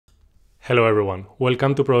Hello everyone,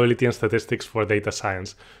 welcome to Probability and Statistics for Data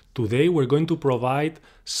Science. Today we're going to provide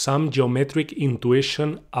some geometric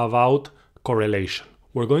intuition about correlation.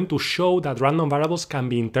 We're going to show that random variables can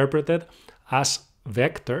be interpreted as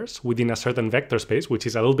vectors within a certain vector space, which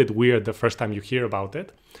is a little bit weird the first time you hear about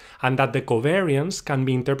it, and that the covariance can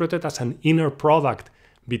be interpreted as an inner product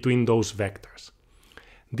between those vectors.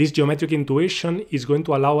 This geometric intuition is going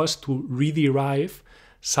to allow us to rederive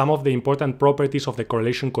some of the important properties of the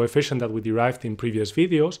correlation coefficient that we derived in previous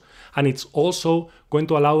videos, and it's also going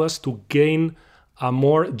to allow us to gain a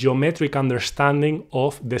more geometric understanding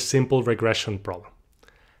of the simple regression problem.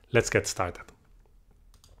 Let's get started.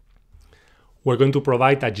 We're going to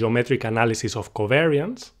provide a geometric analysis of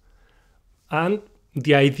covariance, and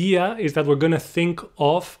the idea is that we're going to think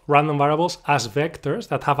of random variables as vectors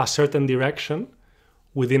that have a certain direction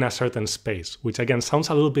within a certain space, which again sounds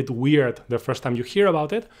a little bit weird the first time you hear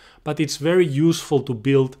about it, but it's very useful to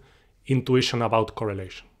build intuition about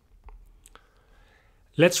correlation.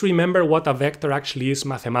 Let's remember what a vector actually is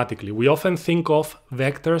mathematically. We often think of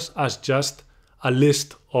vectors as just a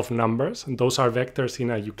list of numbers, and those are vectors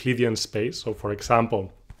in a Euclidean space. So for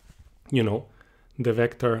example, the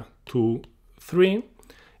vector 2, 3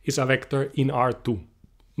 is a vector in R2.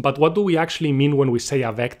 But what do we actually mean when we say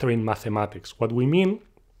a vector in mathematics? What we mean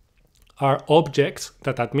are objects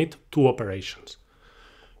that admit two operations.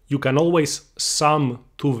 You can always sum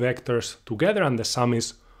two vectors together, and the sum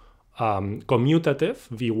is commutative.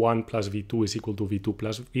 V1 plus V2 is equal to V2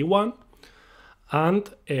 plus V1, and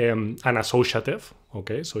an associative.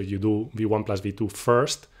 Okay, so you do V1 plus V2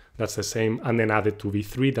 first, that's the same, and then add it to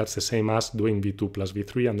V3. That's the same as doing V2 plus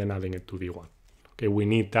V3 and then adding it to V1. Okay, we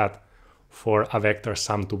need that for a vector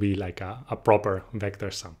sum to be like a proper vector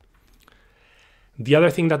sum. The other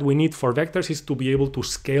thing that we need for vectors is to be able to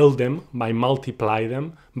scale them by multiplying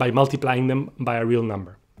them by a real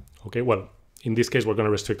number. Okay, well, in this case, we're going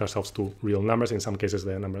to restrict ourselves to real numbers. In some cases,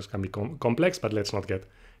 the numbers can be complex, but let's not get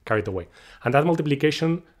carried away. And that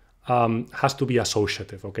multiplication has to be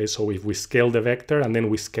associative. Okay, so if we scale the vector and then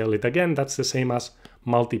we scale it again, that's the same as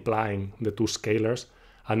multiplying the two scalars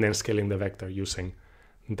and then scaling the vector using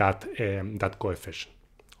that coefficient.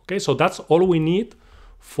 Okay, so that's all we need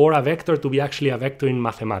for a vector to be actually a vector in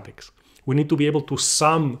mathematics. We need to be able to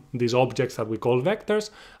sum these objects that we call vectors,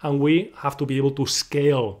 and we have to be able to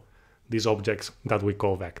scale these objects that we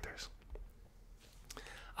call vectors.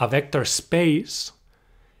 A vector space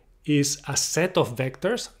is a set of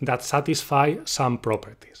vectors that satisfy some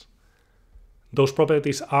properties. Those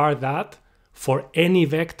properties are that for any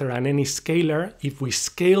vector and any scalar, if we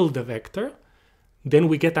scale the vector, then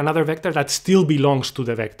we get another vector that still belongs to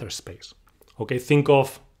the vector space. Okay, think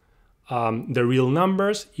of the real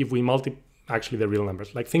numbers. If we actually the real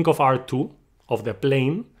numbers, like think of R2 of the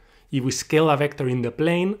plane. If we scale a vector in the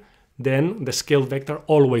plane, then the scaled vector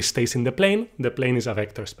always stays in the plane. The plane is a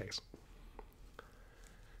vector space.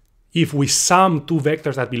 If we sum two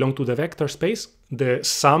vectors that belong to the vector space, the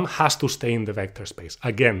sum has to stay in the vector space.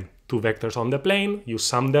 Again, two vectors on the plane, you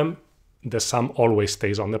sum them, the sum always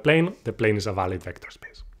stays on the plane is a valid vector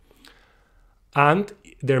space. And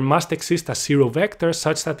there must exist a zero vector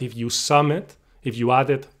such that if you sum it, if you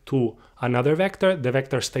add it to another vector, the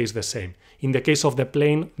vector stays the same. In the case of the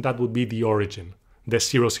plane, that would be the origin, the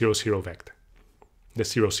 0, 0, 0 vector. The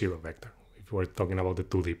 0, 0 vector, if we're talking about the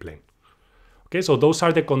 2D plane. Okay, so those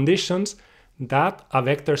are the conditions that a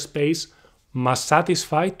vector space must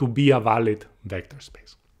satisfy to be a valid vector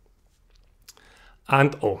space.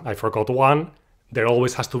 And, I forgot one, there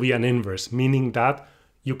always has to be an inverse, meaning that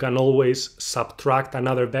you can always subtract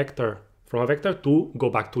another vector from a vector to go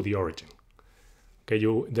back to the origin. Okay,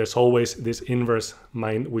 there's always this inverse,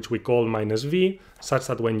 which we call minus v, such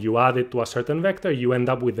that when you add it to a certain vector, you end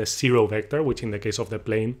up with the zero vector, which in the case of the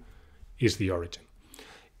plane is the origin.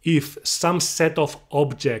 If some set of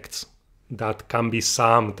objects that can be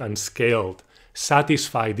summed and scaled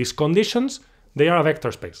satisfy these conditions, they are a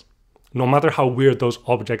vector space, no matter how weird those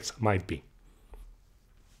objects might be.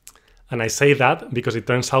 And I say that because it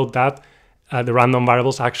turns out that the random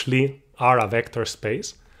variables actually are a vector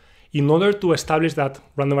space. In order to establish that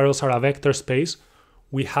random variables are a vector space,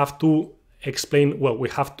 we have to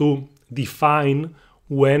define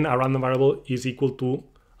when a random variable is equal to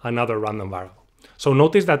another random variable. So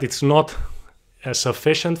notice that it's not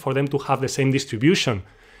sufficient for them to have the same distribution,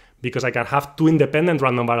 because I can have two independent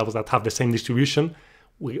random variables that have the same distribution.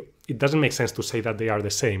 It doesn't make sense to say that they are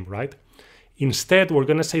the same, right? Instead, we're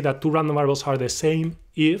going to say that two random variables are the same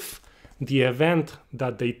if the event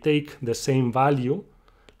that they take the same value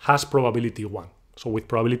has probability 1. So with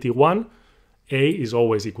probability 1, A is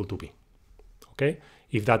always equal to B. Okay?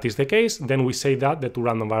 If that is the case, then we say that the two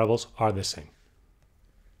random variables are the same.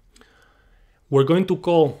 We're going to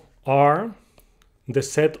call R the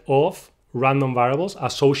set of random variables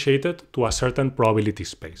associated to a certain probability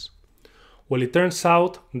space. Well, it turns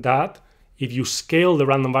out that if you scale the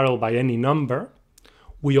random variable by any number,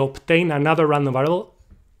 we obtain another random variable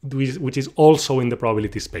which is also in the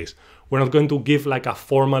probability space. We're not going to give like a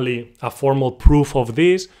formal proof of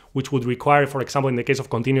this, which would require, for example, in the case of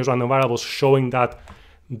continuous random variables, showing that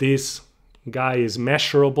this guy is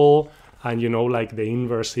measurable and, you know, like the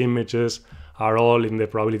inverse images are all in the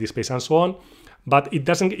probability space and so on. But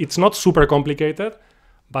it's not super complicated,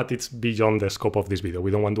 but it's beyond the scope of this video. We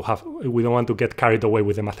don't want to get carried away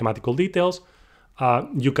with the mathematical details.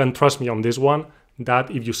 You can trust me on this one,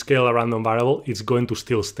 that if you scale a random variable, it's going to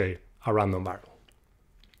still stay a random variable,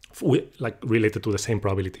 like related to the same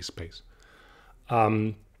probability space.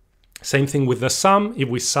 Same thing with the sum. If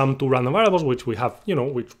we sum two random variables, which we have, you know,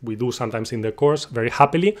 which we do sometimes in the course very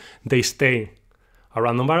happily, they stay a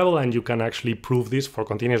random variable, and you can actually prove this for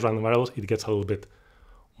continuous random variables. It gets a little bit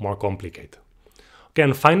more complicated. Okay,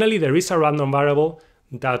 and finally, there is a random variable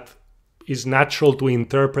that is natural to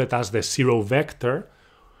interpret as the zero vector,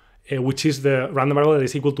 which is the random variable that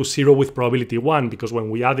is equal to 0 with probability 1, because when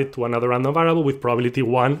we add it to another random variable with probability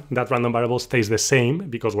 1, that random variable stays the same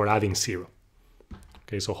because we're adding 0.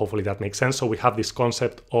 Okay, so hopefully that makes sense. So we have this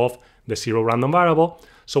concept of the 0 random variable.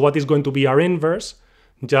 So what is going to be our inverse?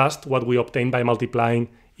 Just what we obtain by multiplying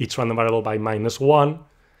each random variable by -1.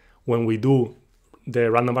 When we do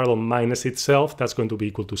the random variable minus itself, that's going to be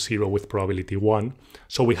equal to 0 with probability 1.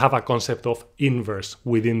 So we have a concept of inverse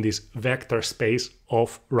within this vector space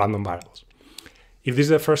of random variables. If this is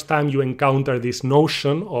the first time you encounter this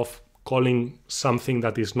notion of calling something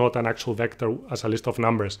that is not an actual vector as a list of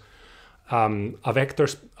numbers, a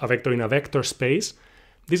vector in a vector space,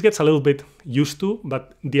 this gets a little bit used to,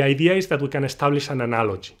 but the idea is that we can establish an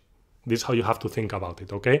analogy. This is how you have to think about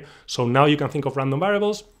it, okay? So now you can think of random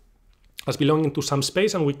variables as belonging to some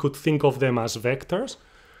space, and we could think of them as vectors.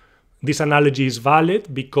 This analogy is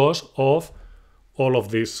valid because of all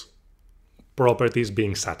of these properties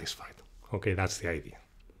being satisfied. Okay, that's the idea.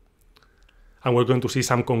 And we're going to see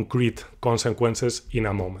some concrete consequences in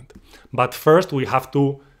a moment. But first, we have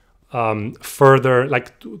to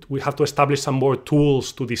we have to establish some more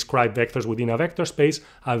tools to describe vectors within a vector space.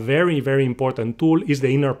 A very, very important tool is the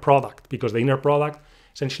inner product, because the inner product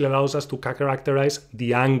essentially allows us to characterize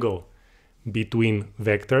the angle between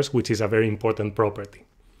vectors, which is a very important property.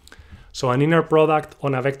 So an inner product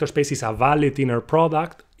on a vector space is a valid inner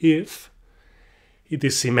product if it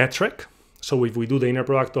is symmetric. So if we do the inner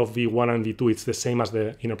product of V1 and V2, it's the same as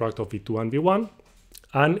the inner product of V2 and V1,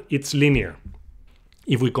 and it's linear.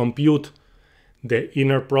 If we compute the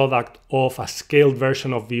inner product of a scaled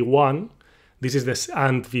version of V1,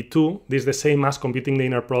 and V2, this is the same as computing the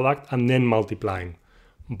inner product and then multiplying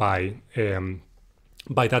by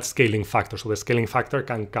that scaling factor. So the scaling factor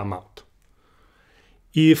can come out.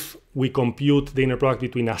 If we compute the inner product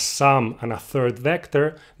between a sum and a third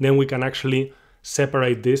vector, then we can actually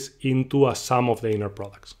separate this into a sum of the inner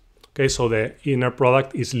products. Okay, so the inner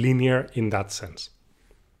product is linear in that sense.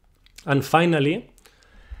 And finally,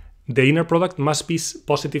 the inner product must be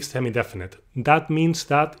positive semi-definite. That means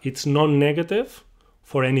that it's non-negative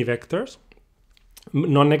for any vectors.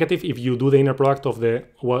 Non-negative if you do the inner product of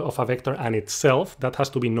a vector and itself, that has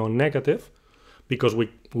to be non-negative, because we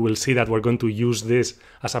will see that we're going to use this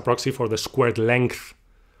as a proxy for the squared length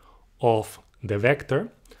of the vector.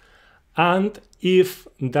 And if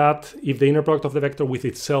the inner product of the vector with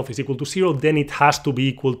itself is equal to 0, then it has to be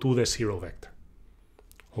equal to the 0 vector.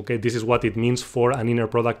 Okay, this is what it means for an inner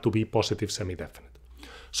product to be positive semi-definite.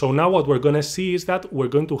 So now what we're going to see is that we're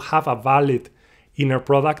going to have a valid inner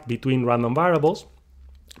product between random variables,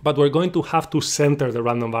 but we're going to have to center the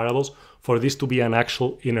random variables for this to be an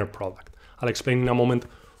actual inner product. I'll explain in a moment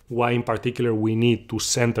why in particular we need to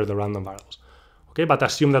center the random variables. Okay, but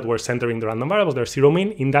assume that we're centering the random variables, they're zero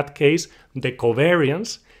mean. In that case, the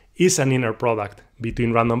covariance is an inner product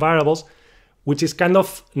between random variables, which is kind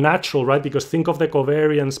of natural, right? Because think of the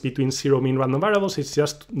covariance between zero mean random variables, it's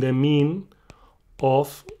just the mean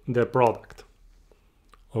of the product.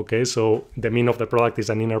 Okay, so the mean of the product is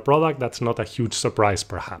an inner product. That's not a huge surprise,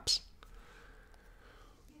 perhaps.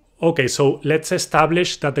 Okay, so let's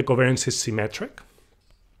establish that the covariance is symmetric.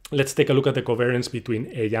 Let's take a look at the covariance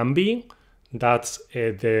between A and B. That's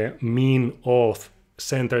the mean of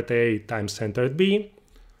centered A times centered B.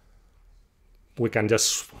 We can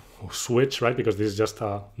just switch, right? Because this is just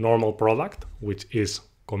a normal product, which is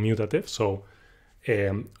commutative. So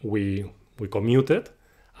we commute it.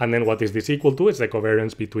 And then what is this equal to? It's the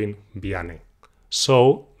covariance between B and A.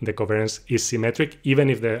 So the covariance is symmetric even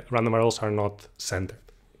if the random variables are not centered.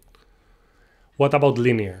 What about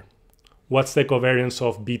linear? What's the covariance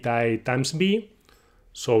of beta A times B?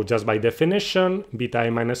 So just by definition, beta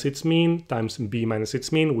A minus its mean times B minus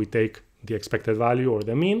its mean, we take the expected value or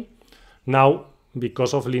the mean. Now,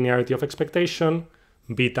 because of linearity of expectation,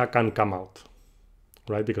 beta can come out,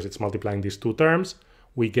 right? Because it's multiplying these two terms,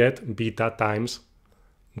 we get beta times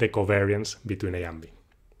the covariance between A and B.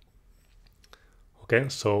 Okay,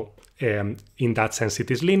 so in that sense it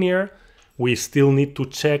is linear. We still need to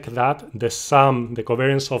check that the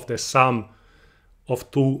covariance of the sum of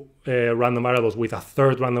two random variables with a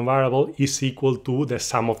third random variable is equal to the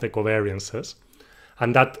sum of the covariances.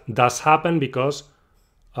 And that does happen because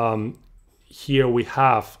here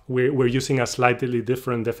we're using a slightly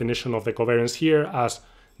different definition of the covariance here as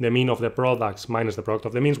the mean of the products minus the product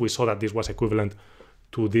of the means. We saw that this was equivalent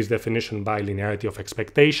to this definition by linearity of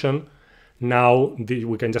expectation. Now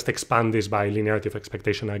we can just expand this by linearity of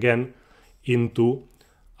expectation again into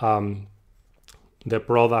the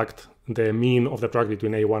mean of the product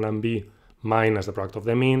between A1 and B minus the product of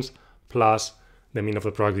the means plus the mean of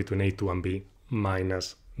the product between A2 and B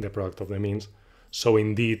minus the product of the means. So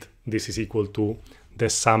indeed, this is equal to the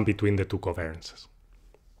sum between the two covariances.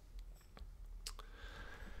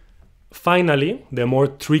 Finally, the more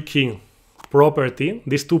tricky property,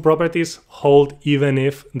 these two properties hold even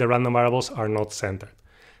if the random variables are not centered.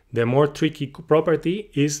 The more tricky property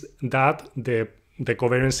is that the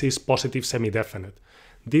covariance is positive semi-definite.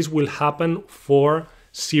 This will happen for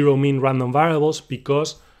zero mean random variables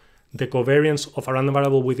because the covariance of a random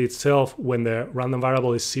variable with itself when the random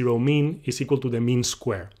variable is zero mean is equal to the mean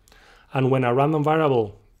square. And when a random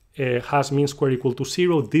variable has mean square equal to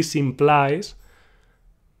 0, this implies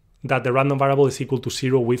that the random variable is equal to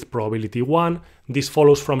 0 with probability 1. This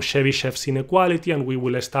follows from Chebyshev's inequality, and we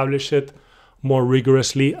will establish it more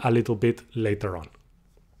rigorously a little bit later on.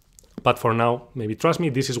 But for now, maybe trust me,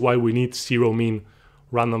 this is why we need zero mean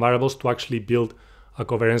random variables to actually build a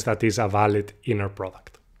covariance that is a valid inner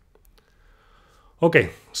product.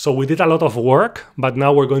 Okay, so we did a lot of work, but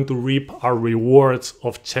now we're going to reap our rewards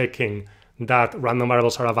of checking that random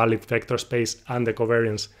variables are a valid vector space and the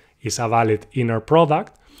covariance is a valid inner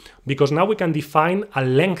product, because now we can define a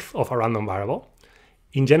length of a random variable.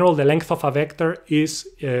 In general, the length of a vector is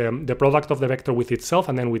the product of the vector with itself,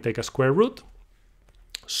 and then we take a square root.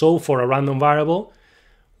 So for a random variable,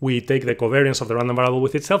 we take the covariance of the random variable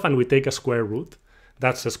with itself and we take a square root.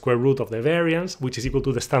 That's the square root of the variance, which is equal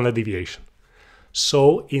to the standard deviation.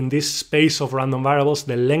 So in this space of random variables,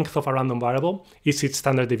 the length of a random variable is its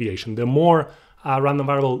standard deviation. The more a random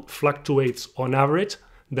variable fluctuates on average,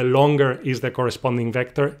 the longer is the corresponding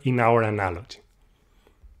vector in our analogy.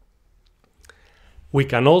 We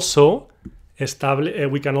can also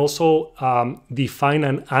define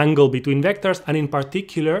an angle between vectors, and in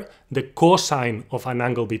particular, the cosine of an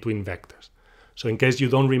angle between vectors. So in case you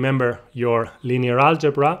don't remember your linear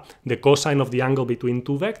algebra, the cosine of the angle between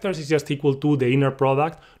two vectors is just equal to the inner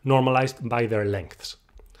product normalized by their lengths.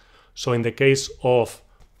 So in the case of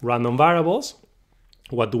random variables,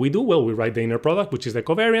 what do? Well, we write the inner product, which is the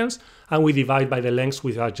covariance, and we divide by the lengths,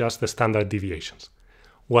 which are just the standard deviations.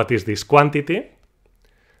 What is this quantity?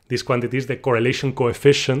 This quantity is the correlation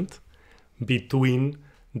coefficient between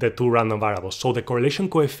the two random variables. So the correlation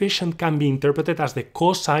coefficient can be interpreted as the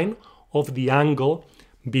cosine of the angle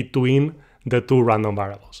between the two random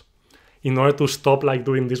variables. In order to stop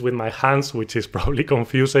doing this with my hands, which is probably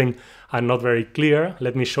confusing and not very clear,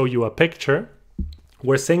 let me show you a picture.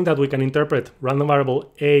 We're saying that we can interpret random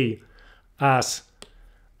variable A as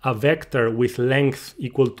a vector with length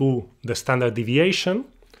equal to the standard deviation,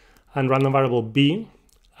 and random variable B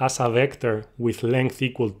as a vector with length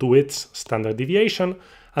equal to its standard deviation.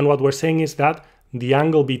 And what we're saying is that the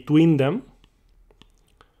angle between them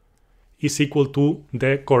is equal to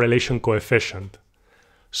the correlation coefficient.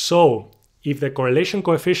 So if the correlation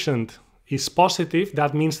coefficient is positive,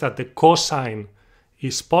 that means that the cosine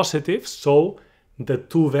is positive, so the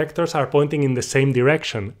two vectors are pointing in the same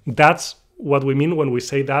direction. That's what we mean when we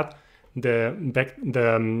say that the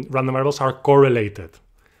random variables are correlated.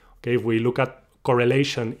 Okay, if we look at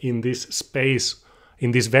correlation in this space,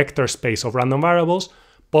 in this vector space of random variables,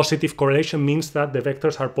 positive correlation means that the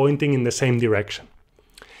vectors are pointing in the same direction.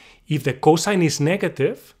 If the cosine is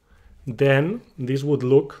negative, then this would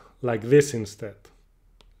look like this instead.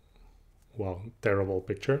 Wow, terrible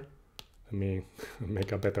picture. Let me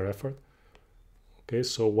make a better effort. Okay,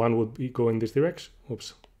 so one would go in this direction.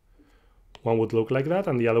 Oops. One would look like that,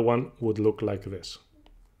 and the other one would look like this.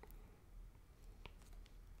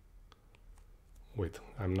 Wait,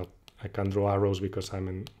 I can't draw arrows because I'm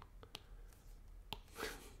in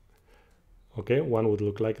Okay, one would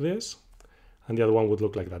look like this, and the other one would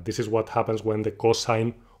look like that. This is what happens when the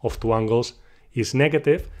cosine of two angles is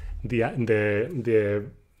negative. The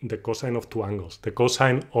cosine of two angles. The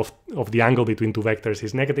cosine of the angle between two vectors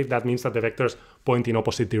is negative. That means that the vectors point in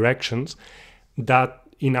opposite directions. That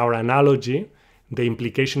in our analogy, the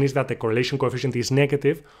implication is that the correlation coefficient is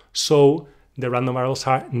negative, so the random variables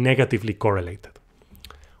are negatively correlated.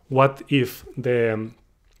 What if the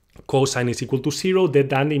cosine is equal to 0?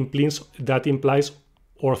 That implies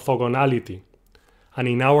orthogonality. And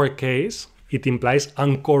in our case, it implies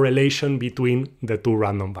uncorrelation between the two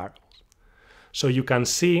random variables. So you can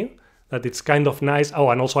see that it's kind of nice. Oh,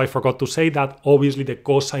 and also I forgot to say that obviously the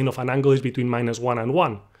cosine of an angle is between -1 and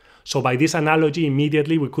 1. So by this analogy,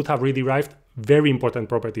 immediately we could have rederived very important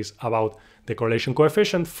properties about the correlation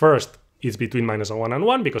coefficient. First, it's between -1 and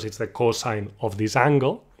 1 because it's the cosine of this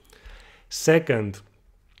angle. Second,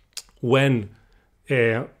 when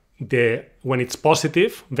it's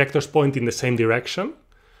positive, vectors point in the same direction.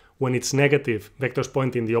 When it's negative, vectors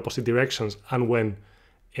point in the opposite directions. And when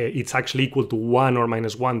it's actually equal to 1 or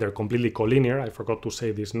 -1, they're completely collinear. I forgot to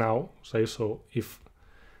say this now. So if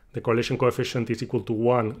the correlation coefficient is equal to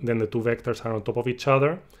 1, then the two vectors are on top of each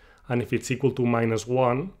other. And if it's equal to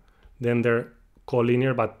 -1, then they're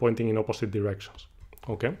collinear but pointing in opposite directions.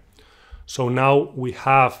 Okay? So now we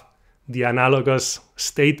have the analogous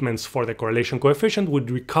statements for the correlation coefficient. Would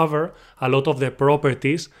recover a lot of the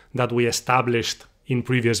properties that we established in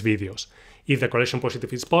previous videos. If the correlation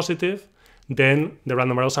positive is positive, then the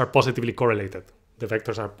random variables are positively correlated. The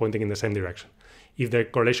vectors are pointing in the same direction. If the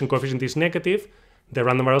correlation coefficient is negative, the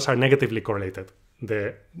random variables are negatively correlated.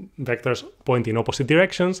 The vectors point in opposite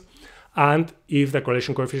directions. And if the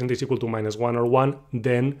correlation coefficient is equal to -1 or 1,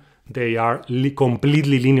 then they are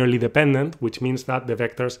completely linearly dependent, which means that the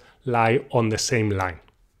vectors lie on the same line.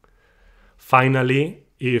 Finally,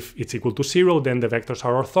 if it's equal to 0, then the vectors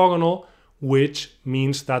are orthogonal, which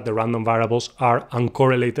means that the random variables are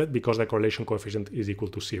uncorrelated because the correlation coefficient is equal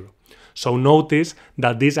to 0. So notice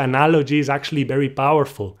that this analogy is actually very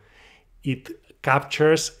powerful. It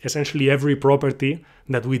captures essentially every property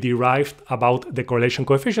that we derived about the correlation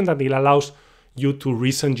coefficient, and it allows you to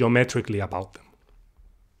reason geometrically about them.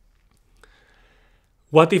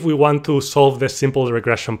 What if we want to solve the simple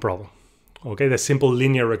regression problem? Okay, the simple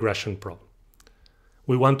linear regression problem.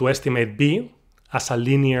 We want to estimate B as a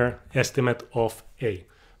linear estimate of A.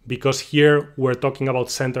 Because here we're talking about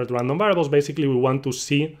centered random variables, basically we want to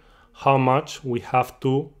see how much we have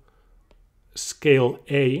to scale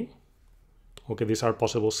A. Okay, these are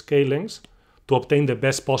possible scalings to obtain the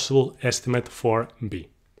best possible estimate for B.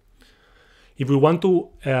 If we want to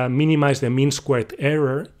minimize the mean squared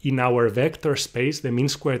error in our vector space, the mean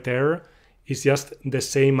squared error is just the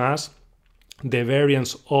same as the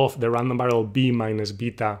variance of the random variable B minus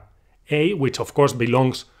beta A, which of course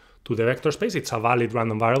belongs to the vector space. It's a valid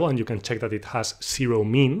random variable, and you can check that it has 0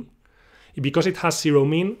 mean. Because it has 0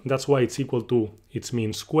 mean, that's why it's equal to its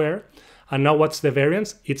mean square. And now what's the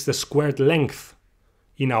variance? It's the squared length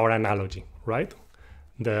in our analogy, right?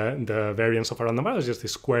 The variance of a random variable is just the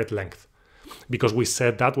squared length. Because we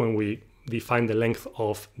said that when we define the length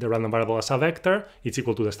of the random variable as a vector, it's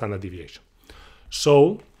equal to the standard deviation.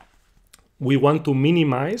 So we want to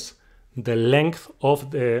minimize the length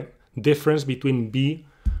of the difference between B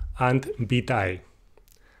and beta A.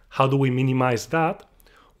 How do we minimize that?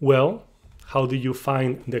 Well, how do you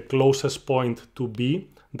find the closest point to B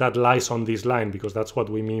that lies on this line? Because that's what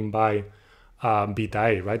we mean by beta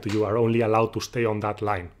A, right? You are only allowed to stay on that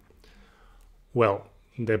line. Well,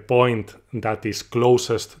 the point that is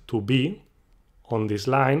closest to B on this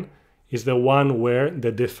line is the one where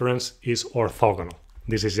the difference is orthogonal.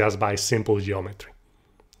 This is just by simple geometry.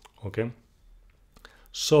 Okay?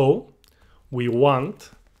 So we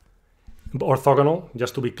want orthogonal,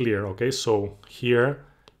 just to be clear, okay? So here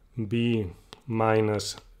B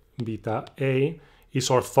minus beta A is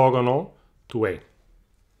orthogonal to A.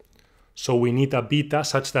 So we need a beta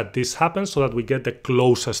such that this happens so that we get the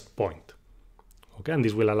closest point. Okay, and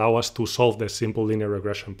this will allow us to solve the simple linear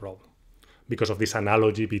regression problem because of this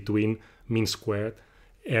analogy between mean squared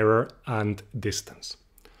error and distance.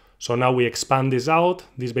 So now we expand this out.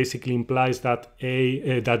 This basically implies that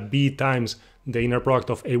that B times the inner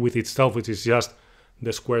product of A with itself, which is just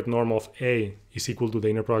the squared norm of A, is equal to the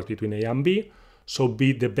inner product between A and B. So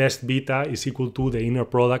B, the best beta, is equal to the inner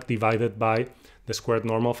product divided by the squared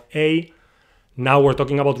norm of A. Now we're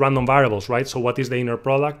talking about random variables, right? So what is the inner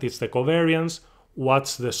product? It's the covariance.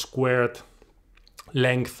 What's the squared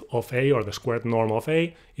length of A, or the squared norm of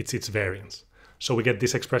A? It's its variance. So we get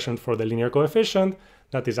this expression for the linear coefficient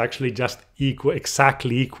that is actually just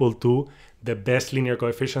exactly equal to the best linear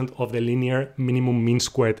coefficient of the linear minimum mean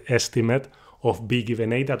squared estimate of B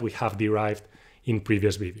given A that we have derived in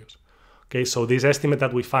previous videos. Okay, so this estimate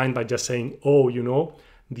that we find by just saying, oh, you know,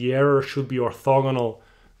 the error should be orthogonal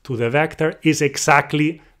to the vector is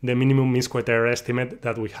exactly the minimum mean squared error estimate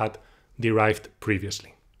that we had derived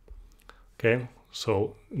previously. Okay,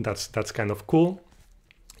 so that's kind of cool.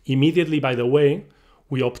 Immediately, by the way,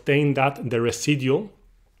 we obtain that the residual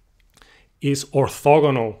is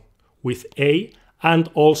orthogonal with A and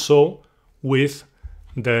also with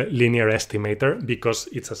the linear estimator because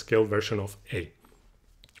it's a scaled version of A.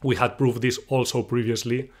 We had proved this also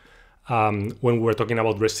previously when we were talking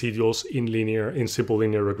about residuals in simple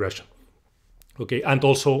linear regression. Okay, and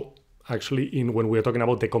also actually when we were talking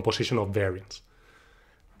about the composition of variance.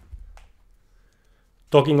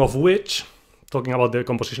 Talking about the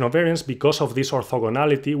composition of variance, because of this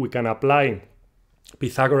orthogonality, we can apply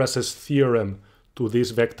Pythagoras' theorem to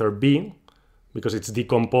this vector B, because it's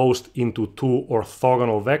decomposed into two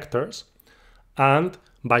orthogonal vectors, and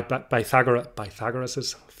by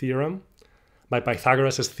Pythagoras' theorem,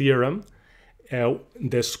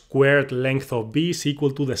 the squared length of B is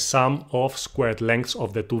equal to the sum of squared lengths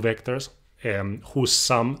of the two vectors whose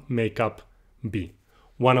sum make up B.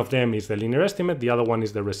 One of them is the linear estimate, the other one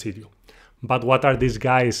is the residual. But what are these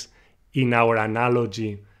guys in our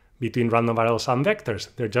analogy between random variables and vectors?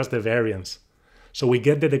 They're just the variance. So we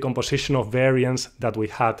get the decomposition of variance that we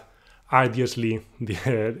had arduously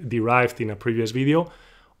derived in a previous video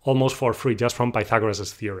almost for free, just from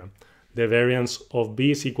Pythagoras' theorem. The variance of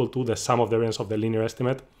B is equal to the sum of the variance of the linear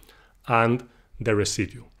estimate and the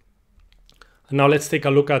residual. And now let's take a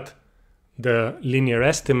look at the linear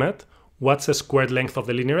estimate. What's the squared length of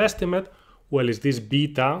the linear estimate? Well, it's this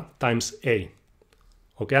beta times A.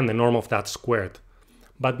 Okay, and the norm of that squared.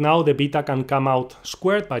 But now the beta can come out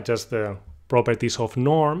squared by just the properties of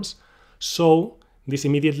norms. So this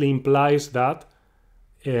immediately implies that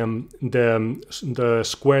the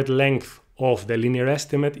squared length of the linear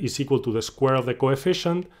estimate is equal to the square of the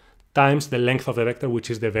coefficient times the length of the vector, which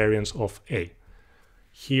is the variance of A.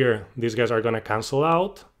 Here, these guys are going to cancel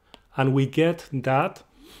out, and we get that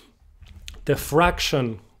the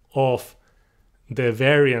fraction of the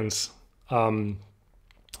variance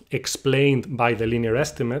explained by the linear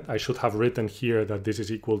estimate, I should have written here that this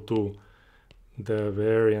is equal to the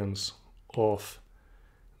variance of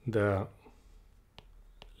the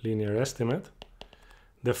linear estimate.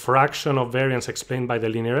 The fraction of variance explained by the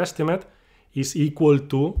linear estimate is equal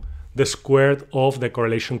to the square of the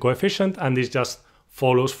correlation coefficient, and this just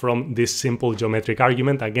follows from this simple geometric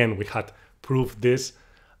argument. Again, we had proved this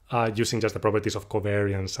using just the properties of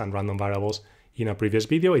covariance and random variables in a previous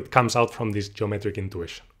video. It comes out from this geometric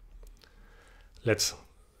intuition. Let's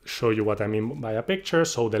show you what I mean by a picture.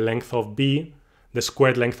 So the length of B, the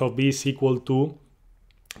squared length of B is equal to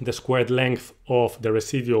the squared length of the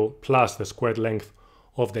residual plus the squared length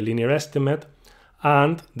of the linear estimate,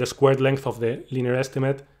 and the squared length of the linear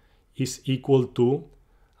estimate is equal to,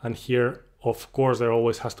 and here of course there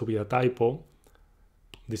always has to be a typo,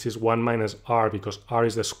 this is 1 minus r, because r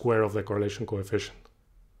is the square of the correlation coefficient.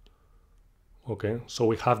 Okay, so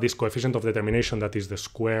we have this coefficient of determination that is the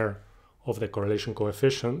square of the correlation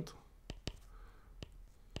coefficient,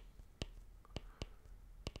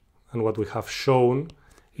 and what we have shown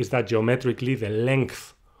is that geometrically the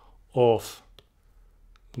length of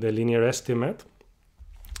the linear estimate,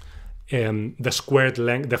 the squared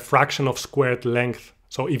length, the fraction of squared length.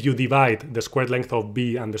 So if you divide the squared length of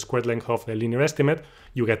B and the squared length of the linear estimate,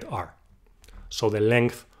 you get r. So the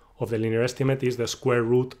length of the linear estimate is the square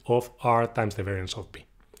root of r times the variance of B.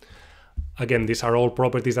 Again, these are all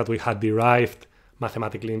properties that we had derived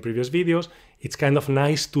mathematically in previous videos. It's kind of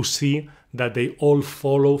nice to see that they all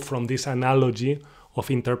follow from this analogy of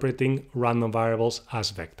interpreting random variables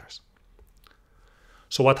as vectors.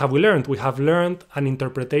 So what have we learned? We have learned an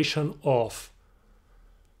interpretation of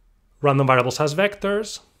random variables as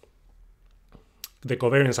vectors, the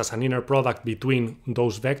covariance as an inner product between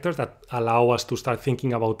those vectors that allow us to start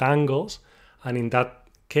thinking about angles, and in that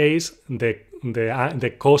case, the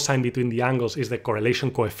cosine between the angles is the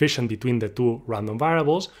correlation coefficient between the two random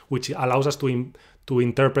variables, which allows us to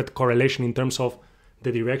interpret correlation in terms of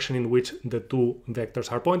the direction in which the two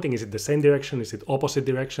vectors are pointing. Is it the same direction? Is it opposite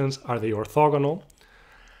directions? Are they orthogonal?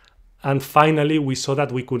 And finally, we saw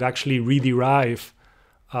that we could actually rederive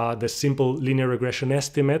the simple linear regression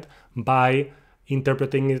estimate by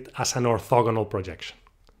interpreting it as an orthogonal projection.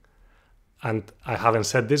 And I haven't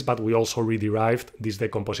said this, but we also rederived this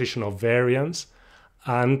decomposition of variance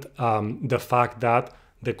and the fact that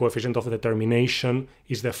the coefficient of determination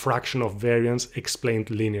is the fraction of variance explained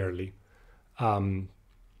linearly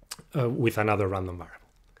with another random variable.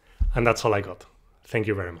 And that's all I got. Thank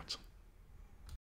you very much.